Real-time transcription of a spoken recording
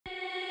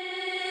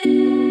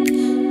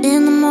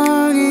In the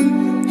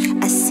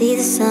morning, I see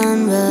the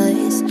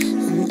sunrise.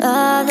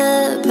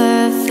 Another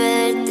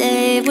perfect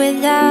day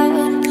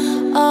without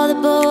all the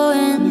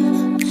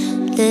boring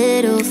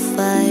little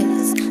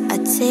fights. I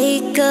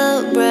take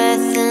a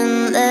breath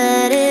and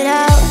let it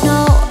out.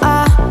 No,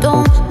 I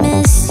don't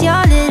miss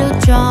your little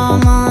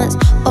dramas.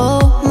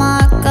 Oh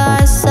my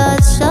God,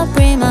 such a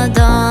prima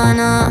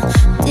donna.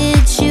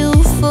 Did you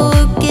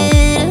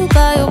forget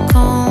about your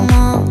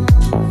coma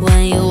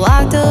when you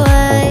walked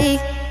away?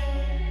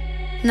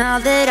 Now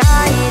that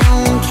I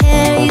don't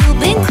care, you've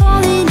been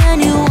calling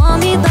and you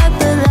want me back,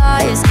 but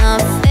life's not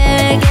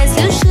fair. Guess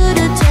you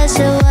should've just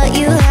said what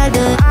you had,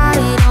 but I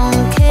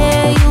don't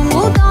care. You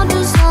moved on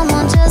to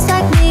someone just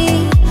like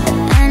me,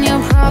 and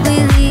you'll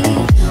probably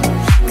leave,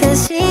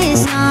 'cause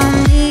she's not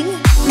me,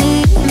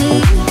 me,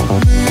 me,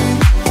 me.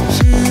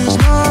 She's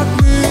not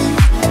me,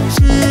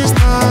 she's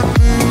not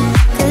me.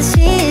 'Cause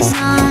she's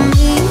not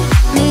me,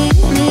 me,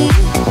 me,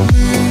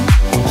 me.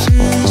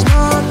 She's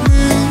not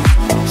me,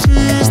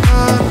 she's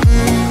not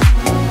me.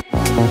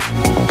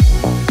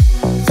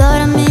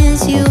 Thought I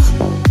miss you,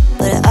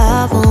 but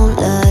I won't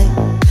lie.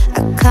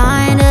 I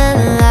kinda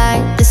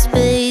like the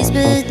space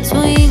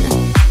between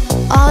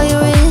all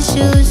your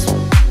issues.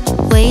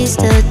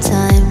 Waste of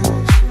time.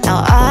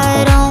 Now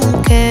I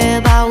don't care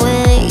about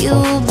where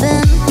you've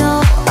been.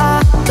 No,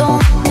 I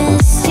don't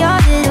miss your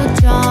little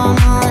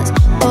dramas.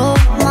 Oh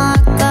my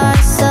God,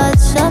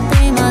 such a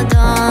prima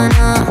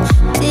donna.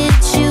 Did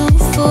you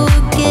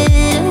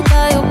forget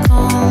about your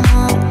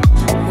coma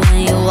when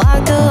you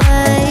walked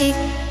away?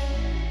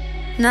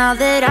 Now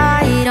that I